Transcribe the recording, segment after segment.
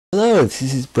Hello, this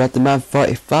is Brad the Man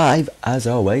 45 as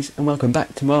always, and welcome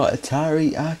back to more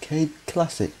Atari arcade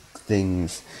classic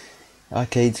things.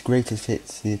 Arcade's greatest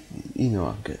hits. You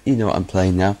know what I'm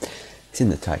playing now. It's in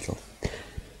the title.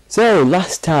 So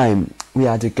last time we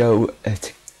had a go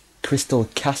at Crystal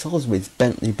Castles with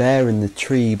Bentley Bear and the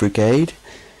Tree Brigade,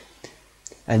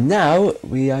 and now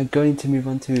we are going to move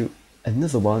on to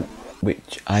another one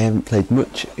which I haven't played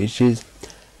much, which is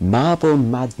Marble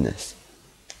Madness.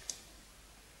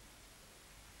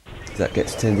 That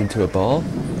gets turned into a ball.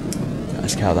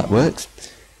 That's how that works.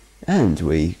 And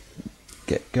we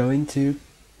get going to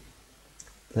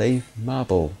play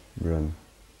Marble Run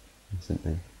or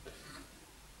something.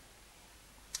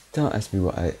 Don't ask me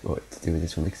what to do with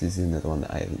this one, because this is another one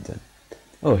that I haven't done.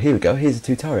 Oh, here we go. Here's a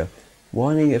tutorial.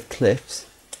 Warning of cliffs.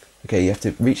 Okay, you have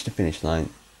to reach the finish line.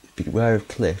 Beware of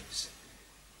cliffs.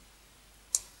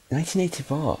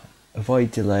 1984.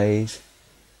 Avoid delays.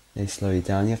 They slow you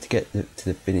down. You have to get to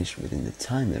the finish within the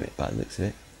time limit by the looks of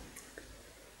it.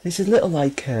 It's a little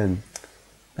like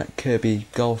that Kirby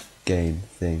golf game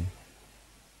thing.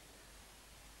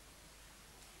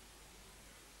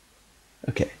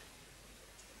 Okay,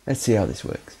 let's see how this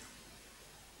works.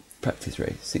 Practice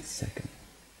race, 60 seconds.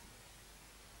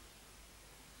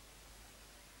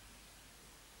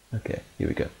 Okay, here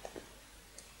we go.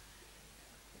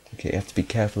 Okay, you have to be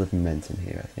careful of momentum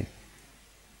here, I think.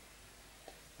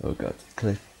 Oh god,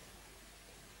 cliff.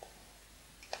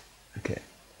 Okay,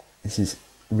 this is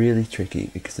really tricky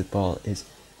because the ball is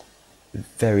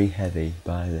very heavy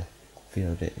by the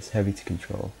feel of it. It's heavy to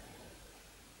control.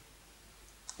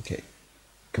 Okay,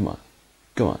 come on,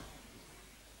 go on.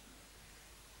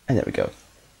 And there we go.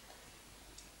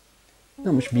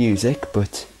 Not much music,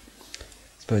 but I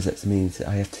suppose that means that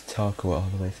I have to talk all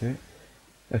the way through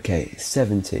it. Okay,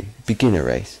 70, beginner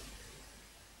race.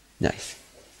 Nice.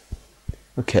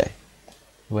 Okay,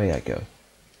 away I go.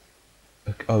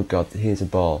 Oh god, here's a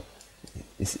ball.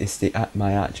 It's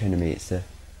my arch enemy. It's a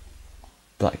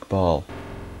black ball,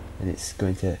 and it's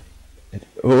going to.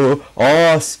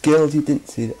 Oh, skilled! You didn't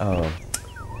see that. Oh,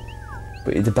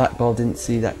 but the black ball didn't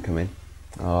see that coming.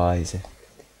 Oh,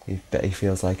 he bet he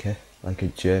feels like a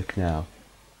jerk now.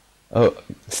 Oh,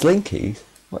 slinkies!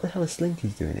 What the hell are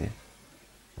slinkies doing here?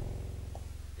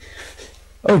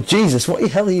 Oh Jesus! What the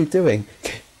hell are you doing?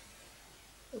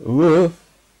 Whoa.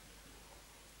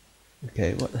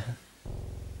 Okay, what the hell?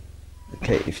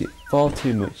 Okay, if you fall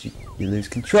too much, you lose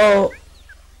control.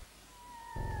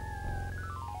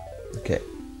 Okay,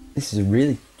 this is a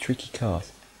really tricky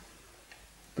course,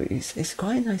 but it's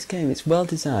quite a nice game. It's well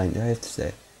designed, I have to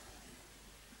say.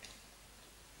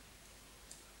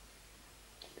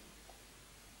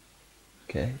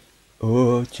 Okay.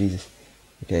 Oh Jesus.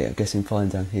 Okay, I'm guessing falling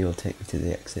down here will take me to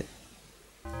the exit.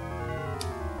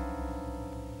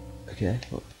 Okay.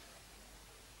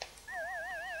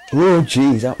 Oh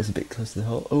jeez, that was a bit close to the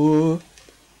hole. Oh,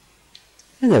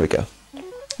 and there we go.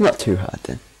 Not too hard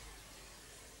then.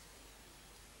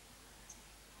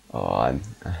 Oh,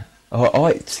 oh,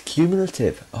 it's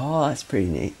cumulative. Oh, that's pretty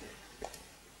neat.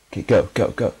 Okay, go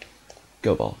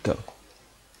ball, go.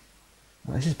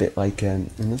 Oh, this is a bit like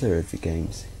another of the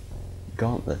games,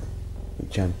 Gauntlet,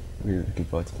 which I'm really looking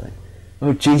forward to playing.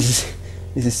 Oh Jesus,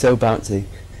 this is so bouncy.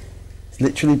 It's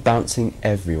literally bouncing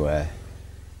everywhere.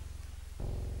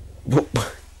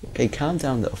 Okay, calm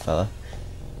down, little fella.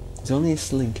 There's only a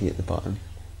slinky at the bottom.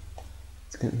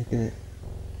 It's gonna look at it.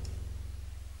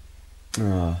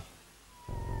 Oh.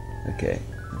 Okay,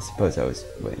 I suppose I was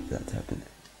waiting for that to happen.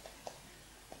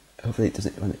 Hopefully it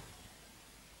doesn't want it.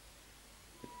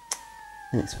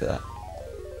 Thanks for that.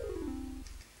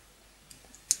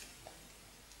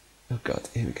 Oh god,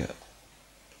 here we go.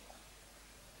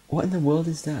 What in the world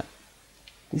is that?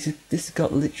 This has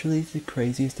got literally the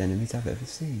craziest enemies I've ever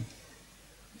seen.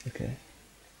 Okay.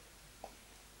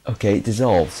 Okay, it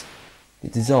dissolves.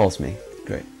 It dissolves me.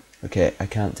 Great. Okay, I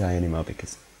can't die anymore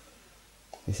because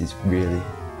this is really,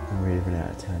 I'm really running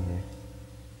out of time here.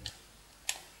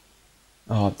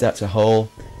 Oh, that's a hole.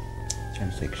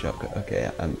 Trying to take a shortcut. Okay,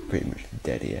 I'm pretty much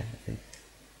dead here, I think.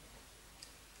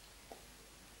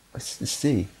 Let's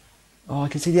see. Oh, I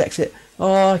can see the exit.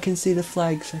 Oh, I can see the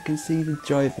flags. I can see the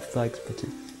joy of the flags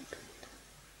button.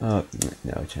 Oh,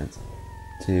 no chance.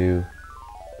 2,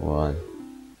 1.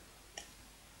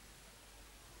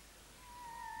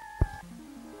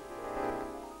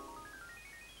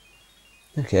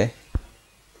 Okay.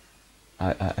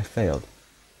 I failed.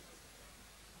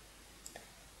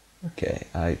 Okay,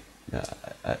 I'm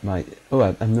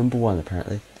number 1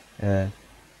 apparently. Why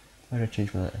did I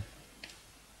change my letter?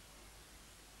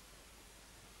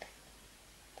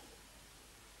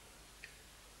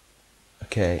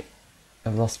 Okay,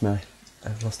 I've lost an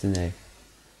A.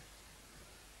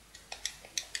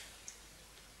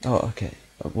 Oh, okay.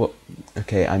 What?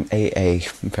 Okay, I'm AA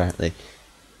apparently.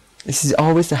 This is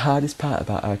always the hardest part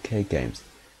about arcade games.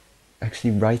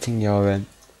 Actually writing your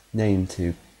name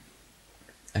to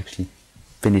actually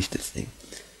finish this thing.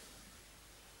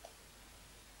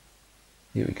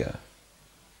 Here we go.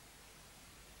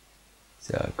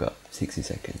 So I've got 60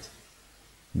 seconds.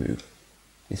 Move.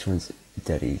 This one's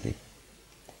dead easy.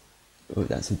 Oh,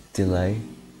 that's a delay.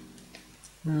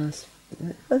 No,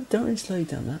 I don't really slow you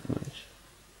down that much.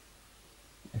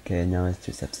 Okay, now I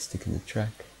just have to stick in the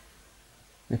track.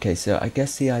 Okay, so I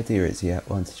guess the idea is you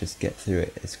want to just get through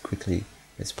it as quickly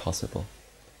as possible.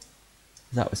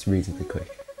 That was reasonably quick.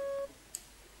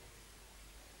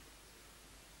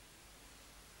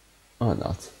 Or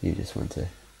not, you just want to...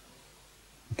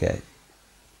 Okay.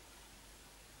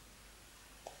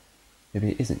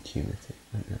 Maybe it isn't cumulative,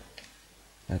 I don't know.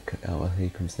 Okay, oh well, here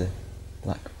comes the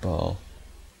black ball,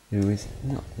 who is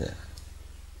not there.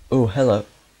 Oh, hello!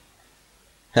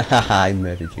 Haha, I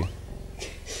murdered you.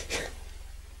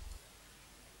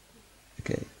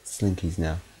 Okay, slinkies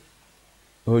now.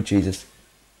 Oh Jesus.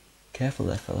 Careful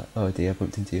there, fella. Oh dear, I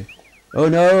bumped into you. Oh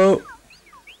no!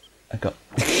 I got...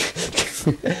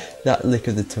 that lick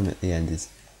of the tongue at the end is...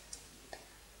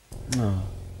 Oh.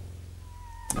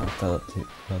 I fell up too...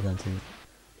 Well done too.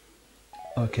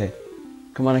 Okay.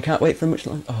 Come on, I can't wait for much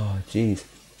longer. Oh jeez.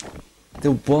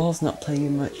 The wall's not playing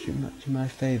in much in my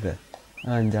favour.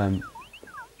 And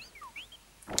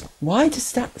why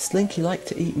does that Slinky like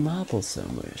to eat marbles so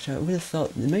much? I would have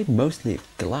thought they're made mostly of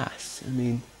glass. I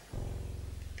mean,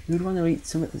 who would want to eat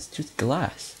something that's just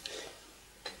glass?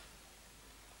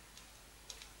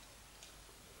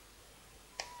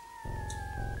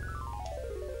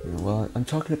 Well, I'm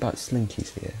talking about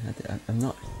Slinkies here. I'm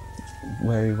not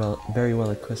very well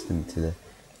accustomed to the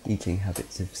eating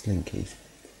habits of Slinkies.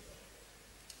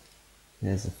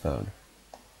 There's the phone.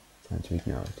 Time to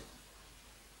ignore it.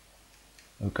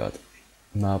 Oh god.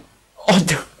 Oh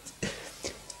no!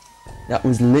 That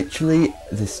was literally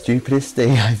the stupidest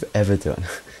thing I've ever done.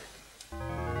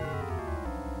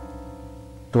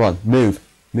 Come on, move!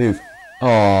 Move!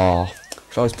 Oh,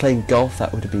 if I was playing golf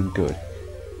that would have been good.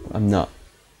 I'm not.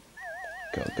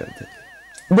 Go.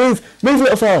 Move! Move,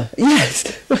 little fella! Yes!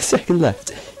 1 second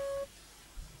left.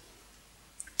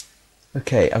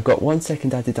 Okay, I've got 1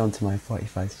 second added on to my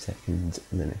 45 second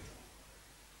limit.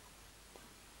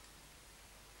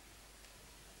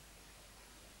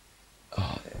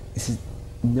 Oh, this is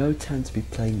no time to be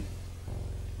playing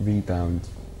Rebound.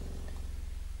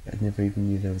 I never even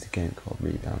knew there was a game called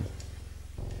Rebound.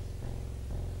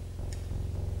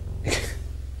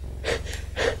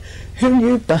 Who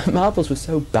knew marbles were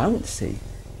so bouncy?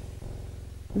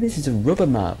 Maybe this is a rubber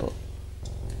marble.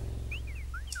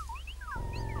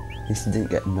 At least it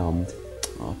didn't get nommed.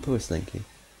 Oh, poor Slinky.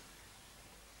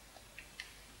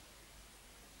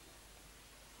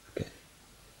 Okay.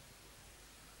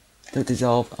 Don't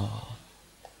dissolve. Oh.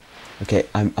 Okay,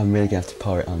 I'm really gonna have to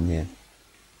pour it on here.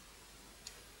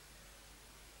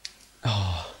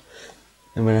 Oh.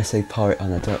 And when I say pour it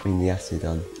on, I don't mean the acid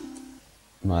on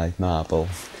my marble.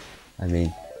 I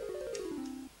mean,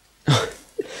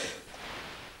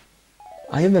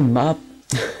 I'm a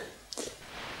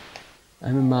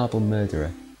marble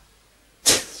murderer.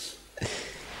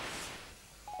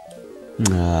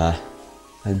 Nah,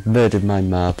 I murdered my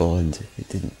marble and it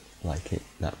didn't like it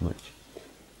that much.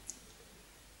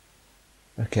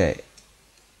 Okay,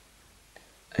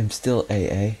 I'm still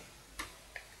AA.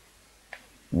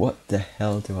 What the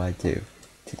hell do I do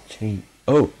to change?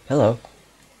 Oh, hello.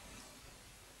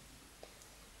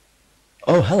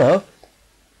 Oh, hello!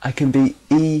 I can be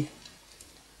E...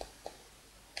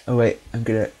 Oh wait, I'm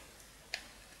gonna...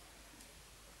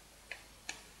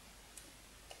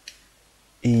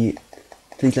 E...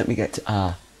 Please let me get to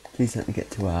R. Please let me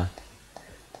get to R.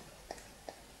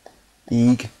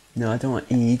 Eeg. No, I don't want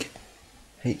Eeg.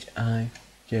 H-I-J-K-L-M.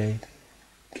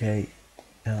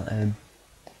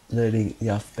 Learning the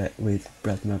alphabet with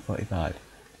Bradman 45.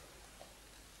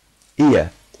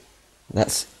 Ear.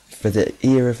 That's for the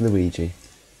ear of Luigi.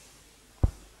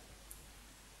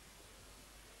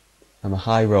 I'm a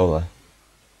high roller.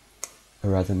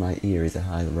 Or rather, my ear is a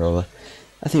high roller.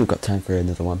 I think we've got time for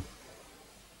another one.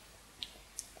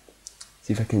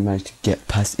 See if I can manage to get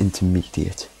past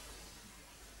intermediate.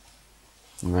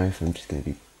 Right, if I'm just going to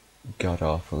be god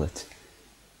awful at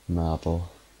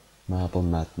marble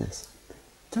madness.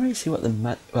 Don't really see what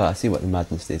the well, I see what the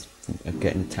madness is. I'm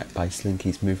getting attacked by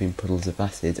Slinkies, moving puddles of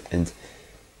acid, and...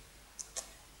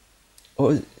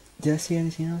 Oh, did I see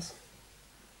anything else?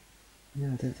 No,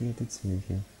 I don't think I did see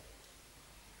anything.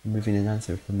 moving an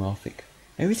anthropomorphic.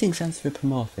 Everything's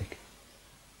anthropomorphic.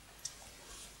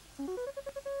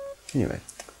 Anyway,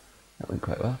 that went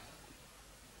quite well.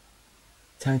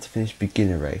 Time to finish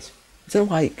beginner race. I don't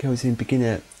know why it goes in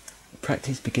beginner,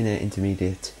 practice, beginner,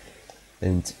 intermediate,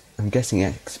 and I'm guessing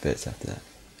experts after that.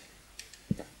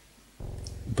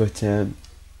 But,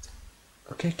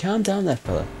 okay, calm down there,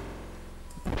 fella.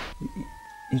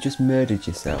 You just murdered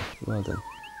yourself. Well done.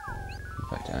 In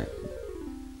fact,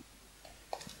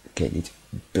 okay, need to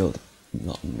build a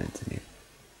lot of momentum here.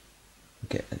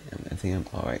 Okay, I think I'm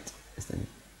alright.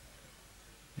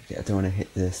 Okay, I don't want to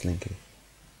hit the slinky.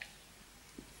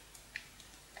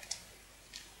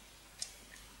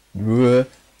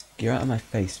 Get out of my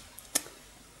face.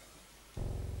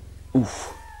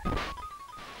 Oof.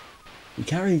 You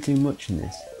can't really do much in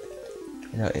this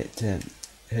without it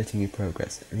hurting your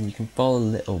progress. I mean, you can fall a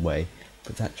little way,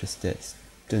 but that just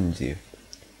stuns you.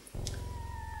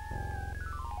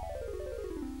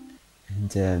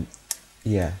 And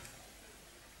yeah.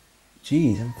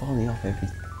 Jeez, I'm falling off every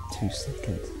 2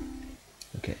 seconds.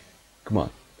 Okay, come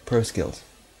on, pro skills.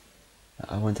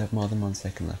 I want to have more than 1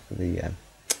 second left for the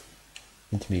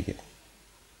intermediate.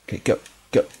 Okay, go.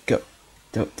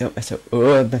 Don't mess up.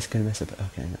 Oh, I'm gonna mess up.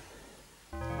 Okay, no.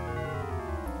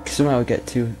 Somehow I get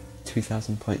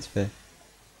 2,000 points for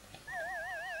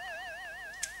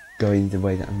going the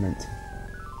way that I'm meant to.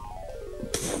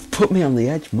 Put me on the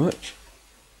edge much.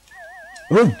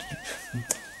 Oh.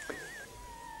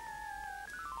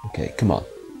 Okay, come on.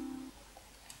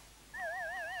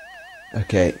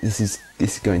 Okay, this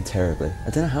is going terribly. I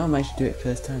don't know how I managed to do it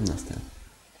first time last time.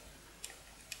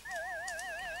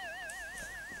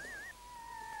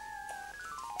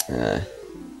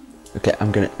 Okay,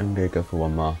 I'm gonna go for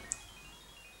one more.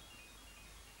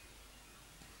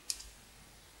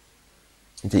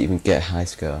 I didn't even get a high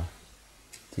score.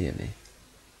 Dear me.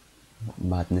 What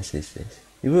madness is this?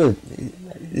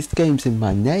 This game's in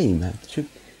my name. I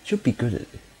should be good at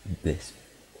this.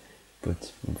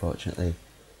 But unfortunately,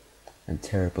 I'm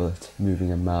terrible at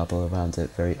moving a marble around a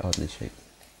very oddly shaped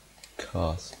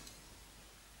course.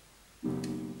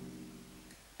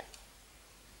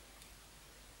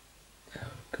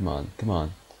 Come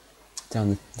on.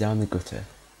 Down the gutter.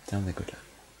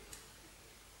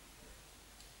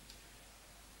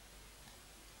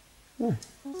 Yeah,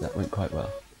 that went quite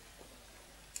well.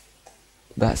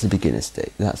 That's the beginner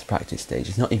stage. That's the practice stage.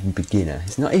 It's not even beginner.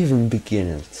 It's not even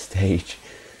beginner stage.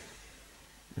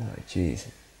 Oh jeez.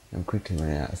 I'm quickly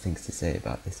running out of things to say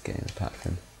about this game apart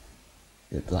from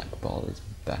the black ball is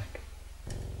back.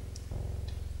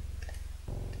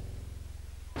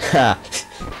 Ha!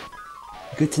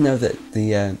 Good to know that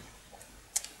the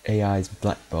AI's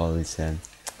black ball is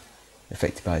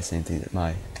affected by the same thing that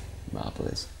my marble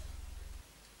is.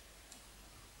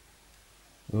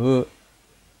 Oh.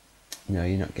 No,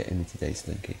 you're not getting me today,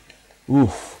 Slinky.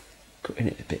 Oof, cutting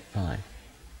it a bit fine.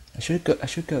 I should go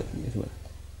the other way.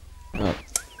 Oh,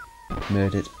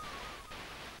 murdered.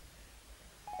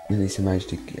 At least I managed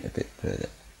to get a bit further.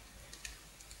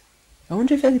 I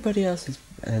wonder if anybody else has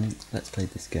let's play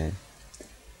this game.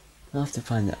 I'll have to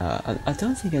find that out. I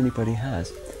don't think anybody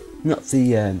has. Not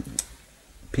the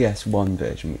PS1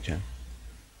 version, which I'm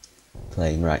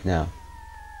playing right now.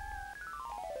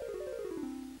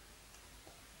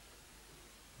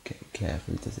 Okay,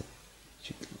 carefully does it.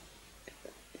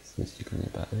 It's jiggling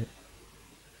about it.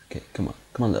 Okay, come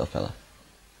on, little fella.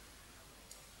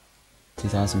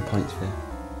 2,000 points for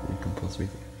your compulsory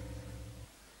thing.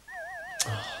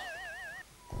 Oh.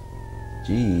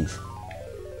 Jeez.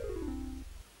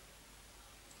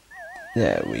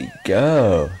 There we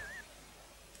go.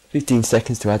 15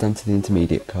 seconds to add on to the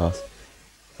intermediate course.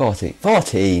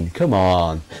 14, come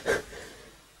on.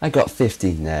 I got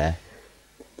 15 there.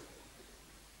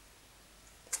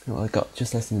 Well, I got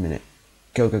just less than a minute.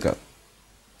 Go.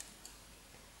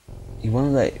 You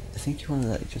want to I think you want to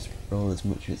let it just roll as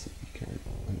much as you can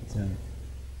on its own.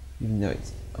 Even though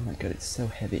it's, oh my god, it's so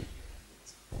heavy.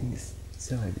 I think it's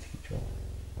so heavy to control.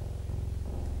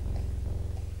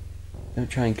 Don't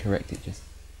try and correct it, just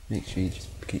make sure you just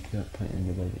keep pointing in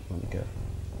the way that you want to go.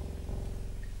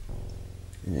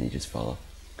 And then you just follow.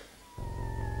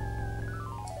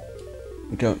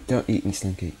 Don't eat me,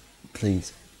 Slinky.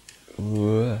 Please.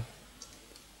 Whoa.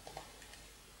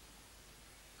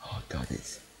 Oh god,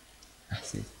 it's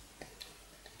acid.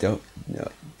 Don't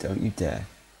you dare.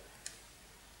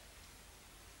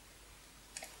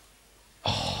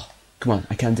 Oh, come on,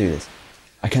 I can do this.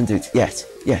 I can do it. Yes,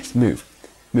 move.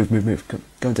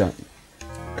 Go down.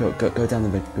 Go down the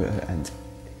red end.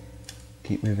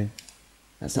 Keep moving.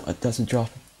 That's not, it doesn't drop.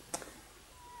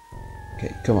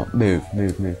 Okay, come on, move.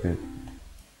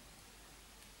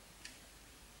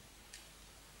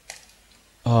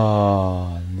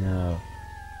 Oh no.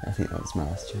 I think that was my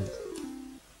last chance.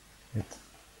 Wait.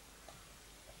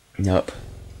 Nope.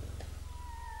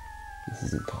 This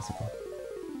is impossible.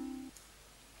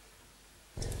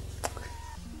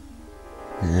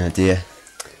 Oh dear.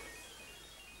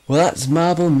 Well, that's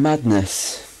Marble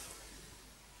Madness.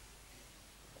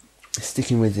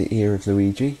 Sticking with the ear of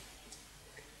Luigi.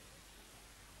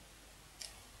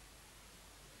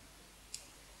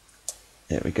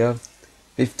 There we go.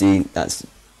 15. That's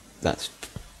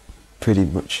pretty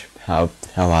much how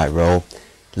I roll.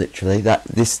 Literally,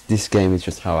 this game is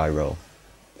just how I roll.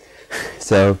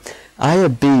 So I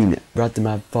have been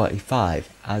Radamad45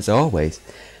 as always.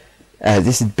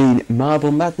 This has been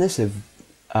Marble Madness of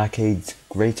Arcade's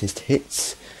greatest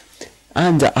hits,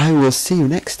 and I will see you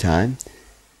next time.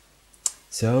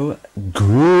 So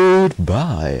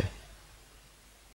goodbye.